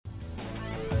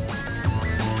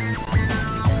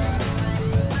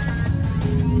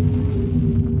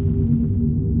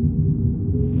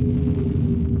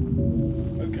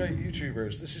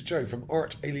viewers, this is Joe from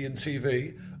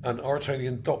ArtAlienTV and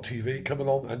ArtAlien.tv. Come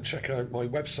along and check out my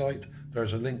website.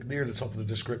 There's a link near the top of the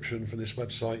description for this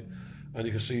website, and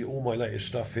you can see all my latest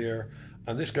stuff here.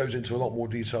 And this goes into a lot more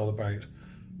detail about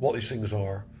what these things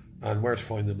are and where to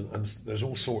find them. And there's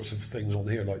all sorts of things on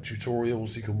here, like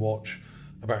tutorials you can watch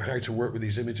about how to work with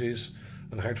these images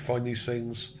and how to find these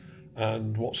things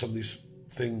and what some of these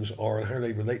things are and how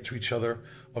they relate to each other.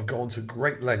 I've gone to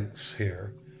great lengths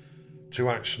here to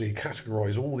actually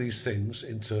categorize all these things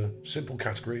into simple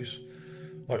categories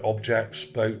like objects,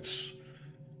 boats,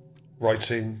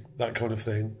 writing, that kind of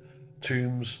thing,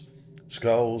 tombs,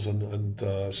 skulls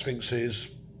and sphinxes,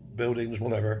 buildings,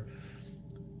 whatever.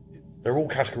 They're all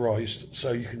categorized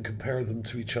so you can compare them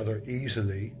to each other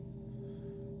easily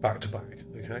back to back,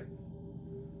 okay?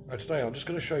 Now today I'm just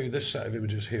going to show you this set of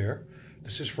images here.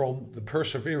 This is from the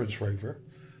Perseverance rover,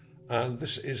 and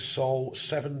this is Sol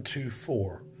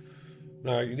 724.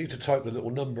 Now you need to type the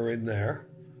little number in there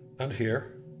and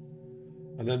here,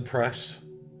 and then press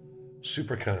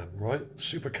SuperCam, right?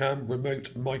 SuperCam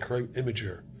Remote Micro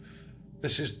Imager.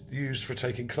 This is used for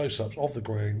taking close-ups of the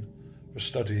ground for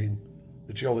studying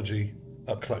the geology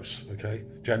up close, okay,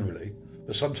 generally.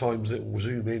 But sometimes it will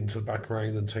zoom into the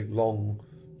background and take long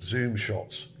zoom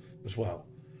shots as well.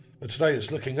 But today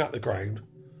it's looking at the ground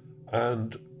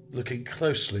and looking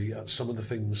closely at some of the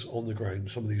things on the ground,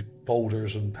 some of these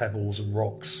boulders and pebbles and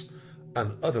rocks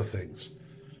and other things.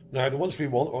 Now the ones we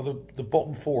want are the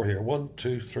bottom four here, 1,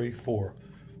 2, 3, 4.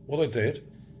 What I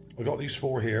did, I got these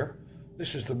four here.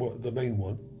 This is the main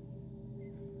one.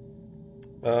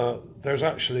 There's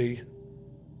actually,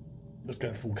 let's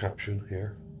get a full caption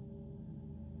here.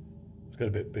 Let's get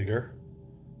a bit bigger.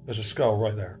 There's a skull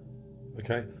right there,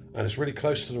 okay? And it's really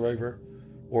close to the rover,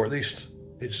 or at least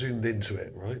it's zoomed into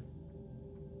it, right?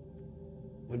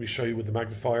 Let me show you with the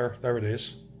magnifier. There it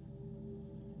is.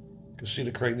 You can see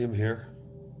the cranium here.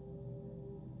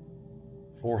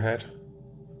 Forehead,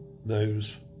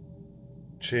 nose,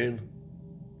 chin,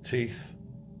 teeth,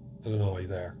 and an eye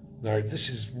there. Now this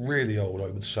is really old,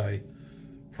 I would say.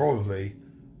 Probably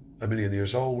 1 million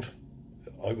years old.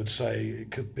 I would say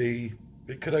it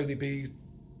could only be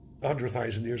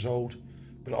 100,000 years old.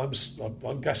 But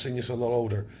I'm guessing it's a lot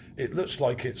older. It looks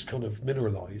like it's kind of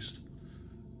mineralized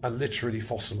and literally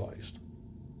fossilized,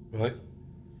 right?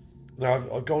 Now,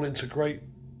 I've gone into great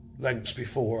lengths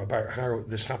before about how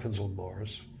this happens on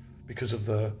Mars because of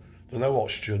the low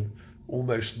oxygen,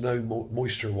 almost no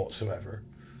moisture whatsoever,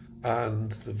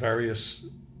 and the various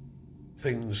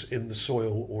things in the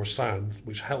soil or sand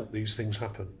which help these things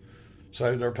happen.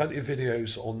 So there are plenty of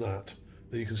videos on that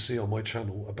you can see on my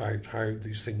channel about how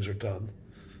these things are done.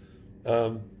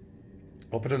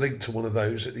 I'll put a link to one of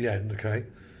those at the end, okay?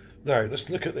 Now,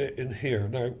 let's look at it in here.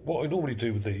 Now, what I normally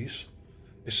do with these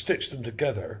is stitch them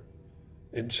together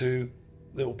into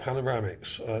little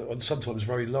panoramics, and sometimes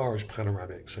very large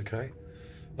panoramics, okay?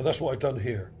 And that's what I've done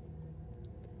here.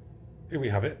 Here we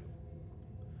have it.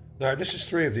 Now, this is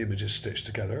 3 of the images stitched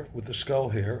together with the skull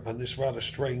here and this rather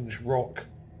strange rock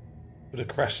with a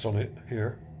crest on it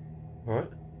here, all right?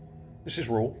 This is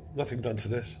raw, nothing done to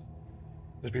this.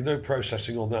 There's been no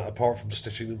processing on that apart from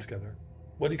stitching them together.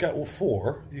 When you get all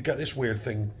 4, you get this weird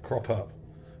thing crop up,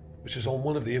 which is on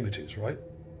one of the images, right?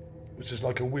 Which is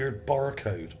like a weird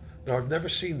barcode. Now, I've never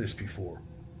seen this before.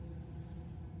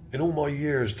 In all my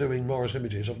years doing Mars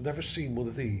images, I've never seen one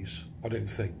of these, I don't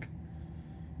think.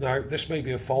 Now, this may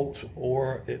be a fault,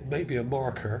 or it may be a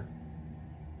marker,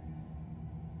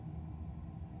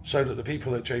 so that the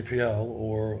people at JPL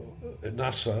or at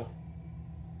NASA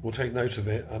will take note of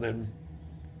it and then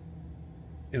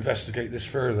investigate this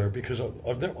further, because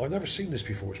I've never seen this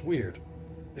before. It's weird.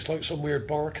 It's like some weird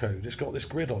barcode. It's got this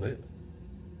grid on it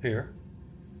here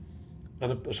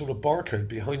and a sort of barcode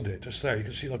behind it just there. You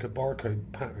can see like a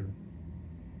barcode pattern.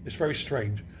 It's very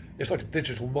strange. It's like a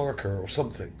digital marker or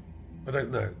something. I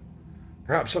don't know.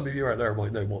 Perhaps some of you out there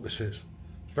might know what this is.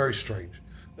 It's very strange.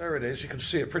 There it is. You can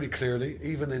see it pretty clearly,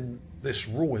 even in this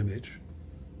raw image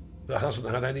that hasn't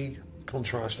had any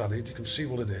contrast added. You can see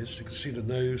what it is. You can see the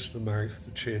nose, the mouth,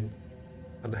 the chin,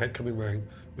 and the head coming round,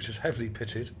 which is heavily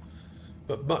pitted,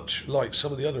 but much like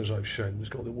some of the others I've shown, it's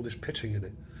got all this pitting in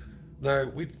it. Now,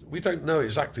 we don't know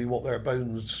exactly what their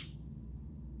bones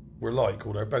were like,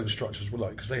 or their bone structures were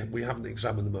like, because we haven't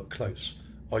examined them up close,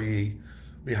 i.e.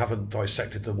 we haven't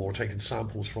dissected them or taken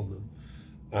samples from them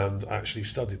and actually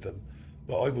studied them.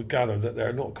 But I would gather that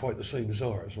they're not quite the same as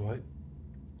ours, right?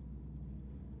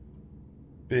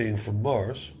 Being from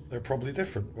Mars, they're probably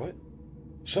different, right?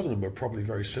 Some of them are probably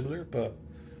very similar, but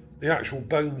the actual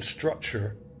bone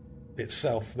structure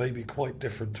itself may be quite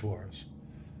different to ours.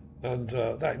 And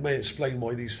that may explain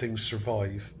why these things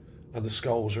survive and the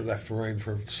skulls are left around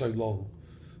for so long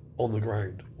on the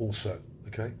ground also,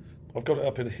 okay? I've got it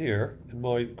up in here in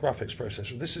my graphics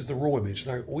processor. This is the raw image.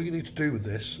 Now, all you need to do with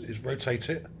this is rotate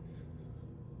it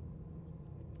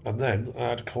and then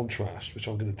add contrast, which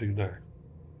I'm going to do now.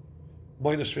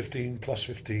 Minus 15, plus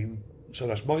 15. So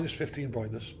that's minus 15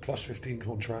 brightness, plus 15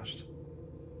 contrast.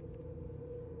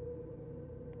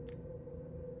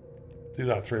 Do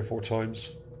that 3 or 4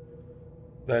 times.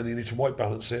 Then you need to white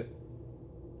balance it,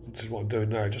 which is what I'm doing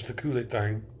now, just to cool it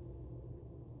down.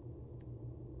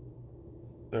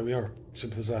 There we are,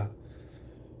 simple as that.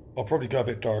 I'll probably go a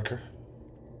bit darker.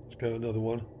 Let's go another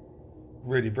one.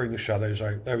 Really bring the shadows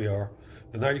out. There we are.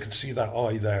 And now you can see that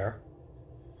eye there.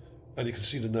 And you can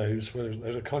see the nose, where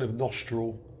there's a kind of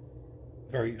nostril,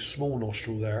 very small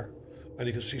nostril there. And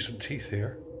you can see some teeth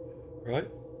here, right?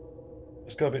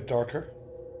 Let's go a bit darker.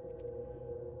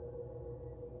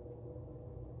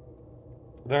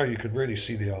 There you could really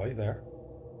see the eye there.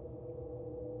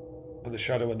 And the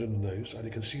shadow under the nose. And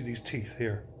you can see these teeth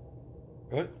here,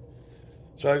 right?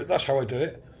 So that's how I do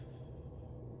it.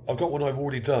 I've got one I've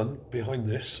already done behind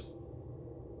this,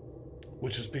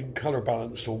 which has been colour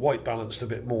balanced or white balanced a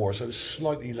bit more, so it's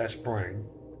slightly less brown.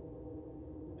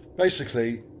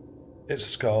 Basically, it's a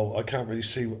skull. I can't really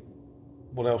see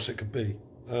what else it could be.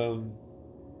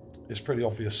 It's pretty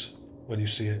obvious when you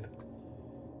see it.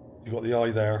 You've got the eye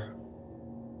there.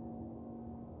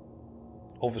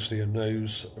 Obviously a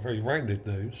nose, a very rounded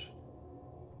nose.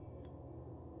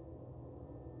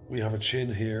 We have a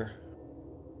chin here.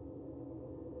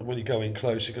 And when you go in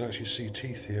close, you can actually see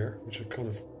teeth here, which are kind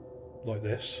of like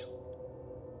this.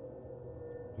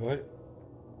 Right?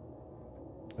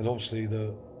 And obviously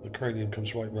the cranium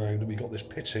comes right round, and we got this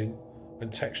pitting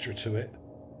and texture to it.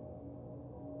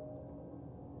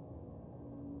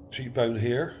 Cheekbone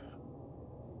here.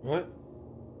 Right?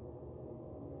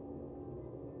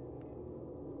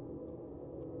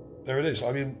 There it is.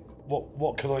 I mean,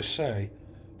 what can I say?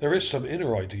 There is some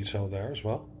inner eye detail there as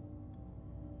well.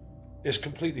 It's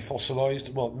completely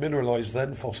fossilized, well, mineralized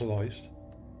then fossilized.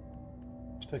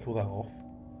 Let's take all that off.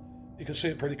 You can see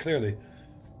it pretty clearly.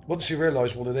 Once you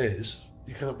realize what it is,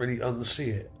 you can't really unsee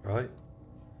it, right?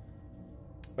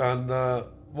 And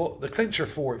what the clincher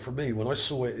for it for me, when I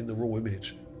saw it in the raw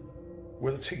image,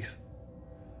 were the teeth.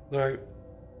 Now,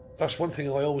 that's one thing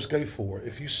I always go for.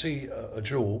 If you see a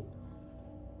jewel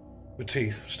with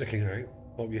teeth sticking out,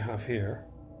 like we have here,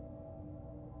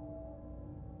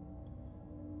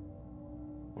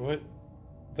 right,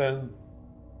 then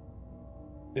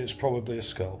it's probably a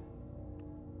skull.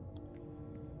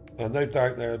 And no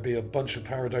doubt there would be a bunch of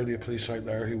pareidolia police out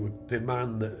there who would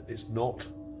demand that it's not.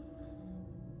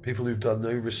 People who've done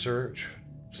no research,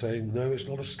 saying, no, it's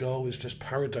not a skull, it's just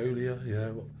pareidolia.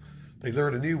 Yeah, well, they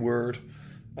learn a new word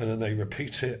and then they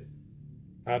repeat it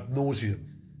ad nauseum,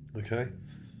 okay?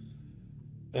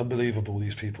 Unbelievable,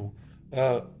 these people.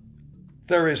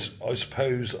 There is, I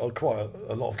suppose, quite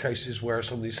a lot of cases where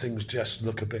some of these things just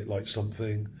look a bit like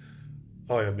something.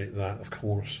 I admit that, of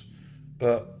course.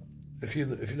 But if you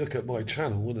look at my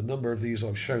channel and the number of these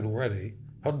I've shown already,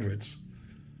 hundreds,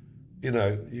 you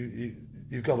know,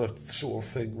 you've got to sort of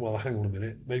think, well, hang on a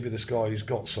minute, maybe this guy's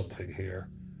got something here,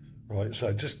 right?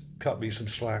 So just cut me some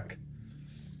slack.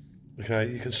 Okay,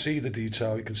 you can see the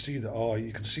detail, you can see the eye,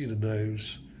 you can see the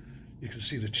nose, you can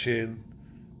see the chin,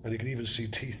 and you can even see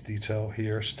teeth detail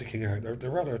here sticking out.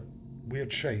 They're rather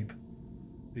weird shape,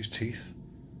 these teeth.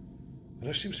 And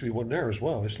there seems to be one there as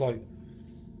well. It's like,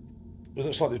 it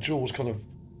looks like the jaw's kind of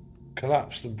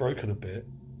collapsed and broken a bit.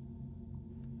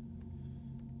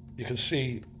 You can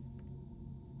see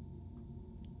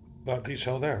that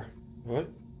detail there, right?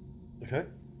 Okay,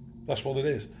 that's what it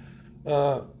is.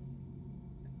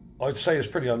 I'd say it's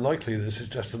pretty unlikely that this is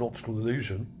just an optical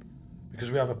illusion, because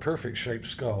we have a perfect shaped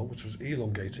skull, which was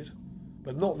elongated,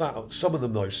 but not that. Some of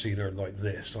them I've seen are like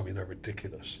this. I mean, they're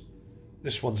ridiculous.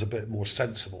 This one's a bit more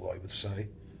sensible, I would say,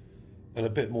 and a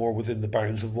bit more within the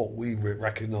bounds of what we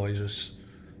recognise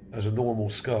as a normal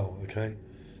skull, okay?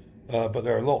 But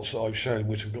there are lots that I've shown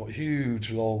which have got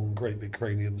huge, long, great big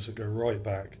craniums that go right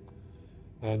back,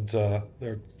 and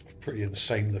they're pretty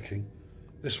insane looking.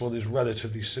 This one is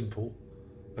relatively simple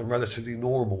and relatively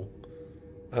normal.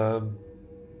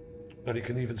 And you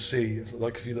can even see, if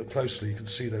you look closely, you can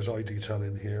see there's eye detail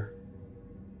in here.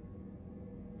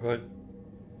 Right?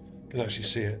 You can actually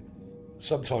see it.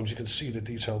 Sometimes you can see the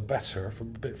detail better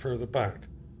from a bit further back,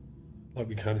 like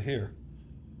we can here.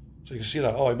 So you can see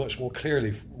that eye much more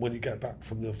clearly when you get back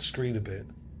from the screen a bit,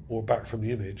 or back from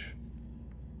the image.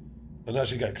 And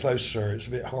as you get closer, it's a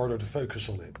bit harder to focus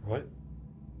on it, right?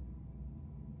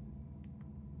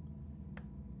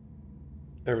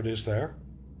 There it is there.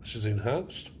 This is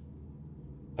enhanced.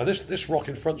 And this rock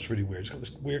in front is really weird. It's got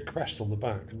this weird crest on the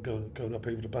back and going up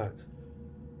over the back.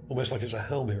 Almost like it's a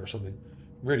helmet or something.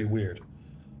 Really weird.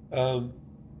 So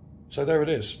there it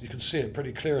is. You can see it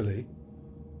pretty clearly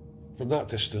from that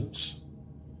distance.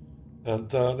 And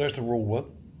there's the raw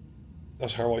one.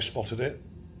 That's how I spotted it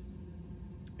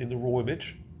in the raw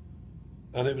image.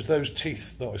 And it was those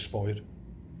teeth that I spotted.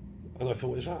 And I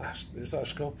thought, is that a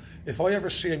skull? If I ever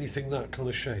see anything that kind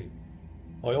of shape,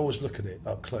 I always look at it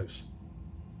up close.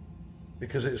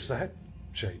 Because it's the head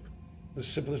shape. As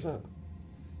simple as that.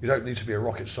 You don't need to be a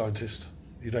rocket scientist.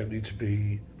 You don't need to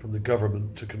be from the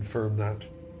government to confirm that.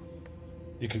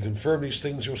 You can confirm these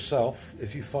things yourself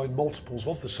if you find multiples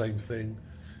of the same thing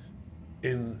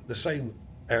in the same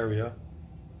area,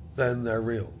 then they're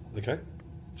real, okay?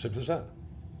 Simple as that.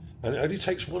 And it only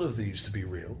takes one of these to be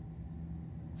real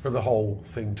for the whole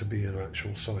thing to be an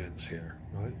actual science here,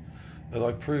 right? And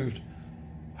I've proved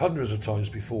hundreds of times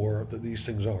before that these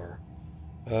things are.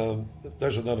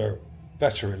 There's another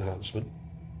better enhancement.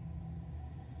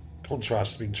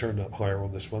 Contrast has been turned up higher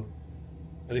on this one.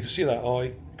 And you can see that eye,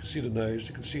 you can see the nose,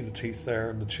 you can see the teeth there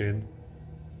and the chin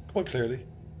quite clearly.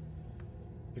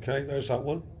 Okay, there's that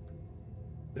one.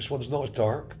 This one's not as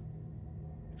dark.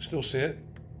 Still see it.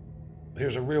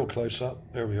 Here's a real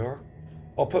close-up. There we are.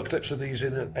 I'll put clips of these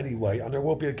in anyway, and there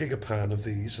will be a Gigapan of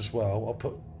these as well. I'll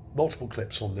put multiple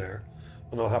clips on there,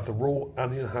 and I'll have the raw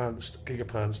and the enhanced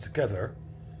Gigapans together,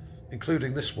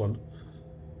 including this one,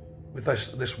 with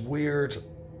this weird,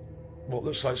 what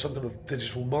looks like some kind of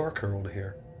digital marker on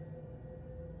here.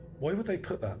 Why would they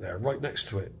put that there, right next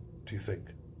to it, do you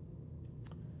think?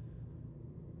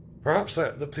 Perhaps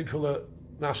the people at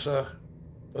NASA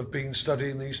have been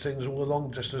studying these things all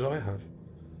along, just as I have.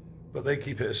 But they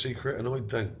keep it a secret and I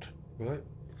don't, right?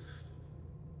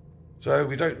 So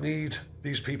we don't need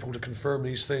these people to confirm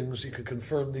these things. You can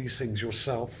confirm these things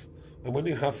yourself. And when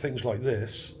you have things like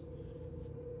this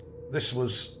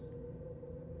was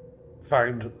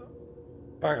found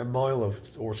about a mile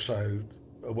or so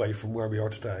away from where we are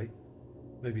today,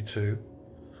 maybe 2,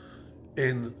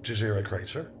 in Jezero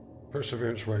crater,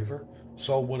 Perseverance rover,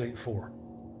 Sol 184.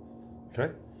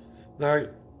 Okay? Now,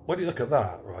 when you look at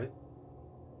that, right,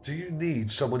 do you need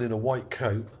someone in a white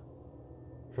coat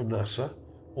from NASA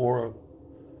or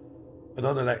an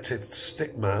unelected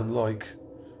stickman like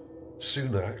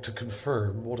Sunak to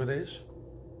confirm what it is?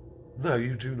 No,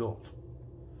 you do not.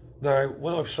 Now,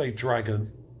 when I say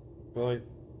dragon, right,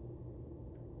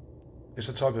 it's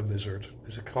a type of lizard.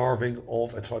 It's a carving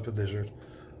of a type of lizard,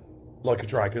 like a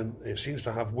dragon. It seems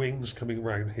to have wings coming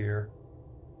around here.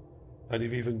 And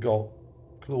you've even got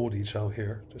claw detail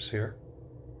here, just here,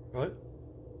 right?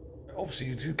 Obviously,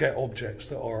 you do get objects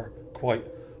that are quite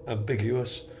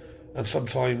ambiguous. And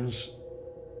sometimes,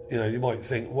 you know, you might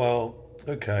think, well,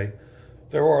 okay,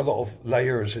 there are a lot of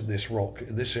layers in this rock,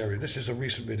 in this area. This is a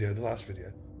recent video, the last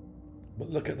video. But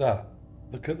look at that.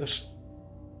 Look at this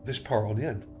part on the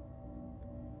end.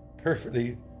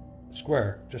 Perfectly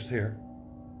square, just here,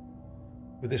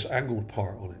 with this angled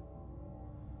part on it.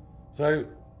 So,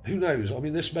 who knows? I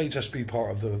mean, this may just be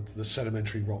part of the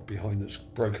sedimentary rock behind that's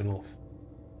broken off.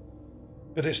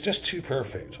 But it's just too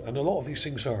perfect, and a lot of these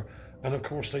things are. And of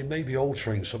course, they may be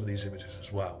altering some of these images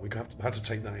as well. We have to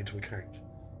take that into account.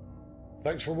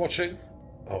 Thanks for watching.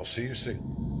 I'll see you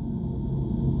soon.